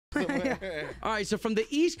All right, so from the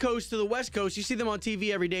East Coast to the West Coast, you see them on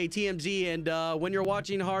TV every day, TMZ, and when you're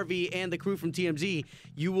watching Harvey and the crew from TMZ,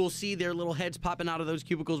 you will see their little heads popping out of those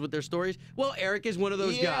cubicles with their stories. Well, Eric is one of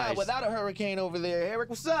those guys. Yeah, without a hurricane over there. Eric,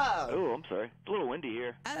 what's up? Oh, I'm sorry. It's a little windy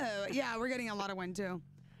here. Oh, yeah, we're getting a lot of wind, too.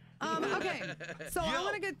 Okay, so I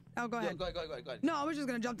want to get... Oh, go ahead. Go ahead. No, I was just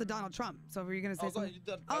going to jump to Donald Trump. So were you going to say something?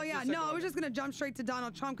 Oh, yeah, no, I was just going to jump straight to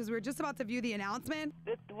Donald Trump because we were just about to view the announcement.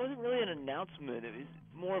 It wasn't really an announcement. It was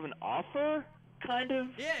more of an offer, kind of.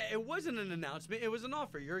 Yeah, it wasn't an announcement. It was an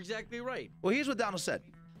offer. You're exactly right. Well, here's what Donald said.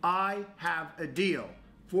 I have a deal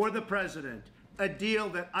for the president, a deal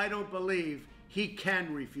that I don't believe he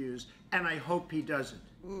can refuse, and I hope he doesn't.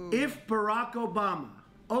 If Barack Obama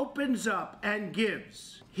opens up and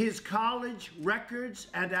gives his college records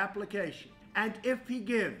and application, and if he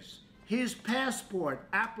gives his passport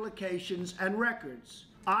applications and records,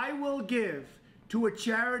 I will give to a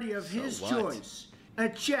charity of his choice a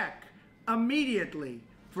check immediately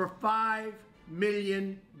for $5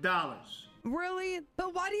 million. Really?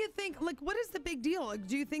 But why do you think, like, what is the big deal? Like,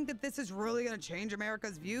 do you think that this is really going to change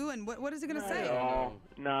America's view? And what is he going to say? Not at all.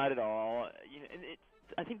 Not at all. You know,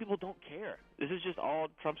 I think people don't care. This is just all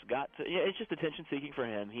Trump's got to. Yeah, it's just attention seeking for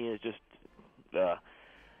him. He is just. The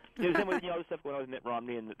same way, all the stuff going on with Mitt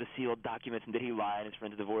Romney and the sealed documents and did he lie in his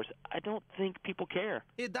friend's divorce. I don't think people care.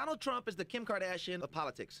 Yeah, Donald Trump is the Kim Kardashian of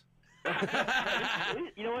politics.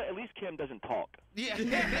 You know what? At least Kim doesn't talk. Yeah. he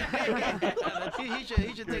should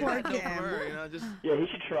take that note from her. You know, yeah, he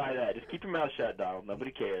should try that. Just keep your mouth shut, Donald. Nobody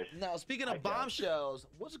cares. Now, speaking of bombshells,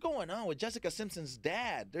 what's going on with Jessica Simpson's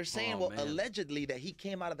dad? They're saying, allegedly that he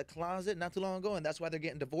came out of the closet not too long ago, and that's why they're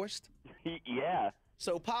getting divorced. Yeah.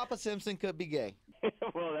 So Papa Simpson could be gay.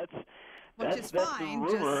 Well, which is fine.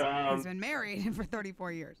 Just, he's been married for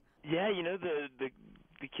 34 years. Yeah, you know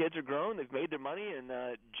the kids are grown. They've made their money, and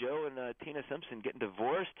Joe and Tina Simpson getting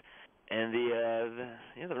divorced. And the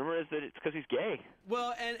rumor is that it's because he's gay.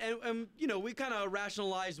 Well, and you know, we kind of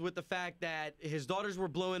rationalized with the fact that his daughters were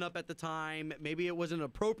blowing up at the time. Maybe it wasn't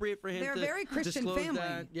appropriate for him They're to a very Christian disclose family.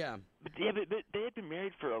 that. Yeah. But they had been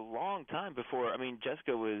married for a long time before. I mean,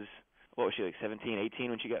 Jessica was, what was she, like 17,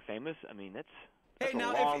 18 when she got famous? I mean, that's hey, a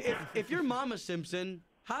now, long if you're Mama Simpson,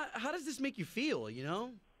 how does this make you feel, you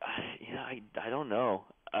know? You know, I don't know.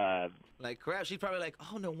 Like crap, she's probably like,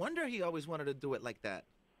 oh, no wonder he always wanted to do it like that.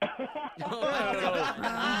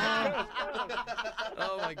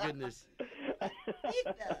 Oh my goodness.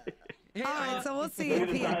 Hey, all right, so we'll see.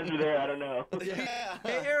 Maybe the signs are there. I don't know. Yeah.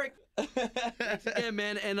 Hey, Eric. Thanks again,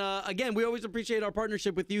 man. And again, we always appreciate our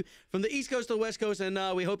partnership with you from the East Coast to the West Coast, and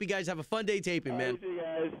we hope you guys have a fun day taping, man. See you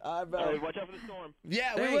guys. All right, All right, watch out for the storm.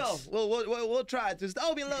 Yeah, Thanks. we will. We'll try to. It's the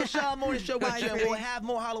Obie and Lil Shawn Morning Show with you, and we'll have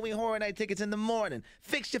more Halloween Horror Night tickets in the morning.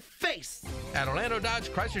 Fix your face. At Orlando Dodge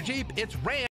Chrysler Jeep, it's Ram.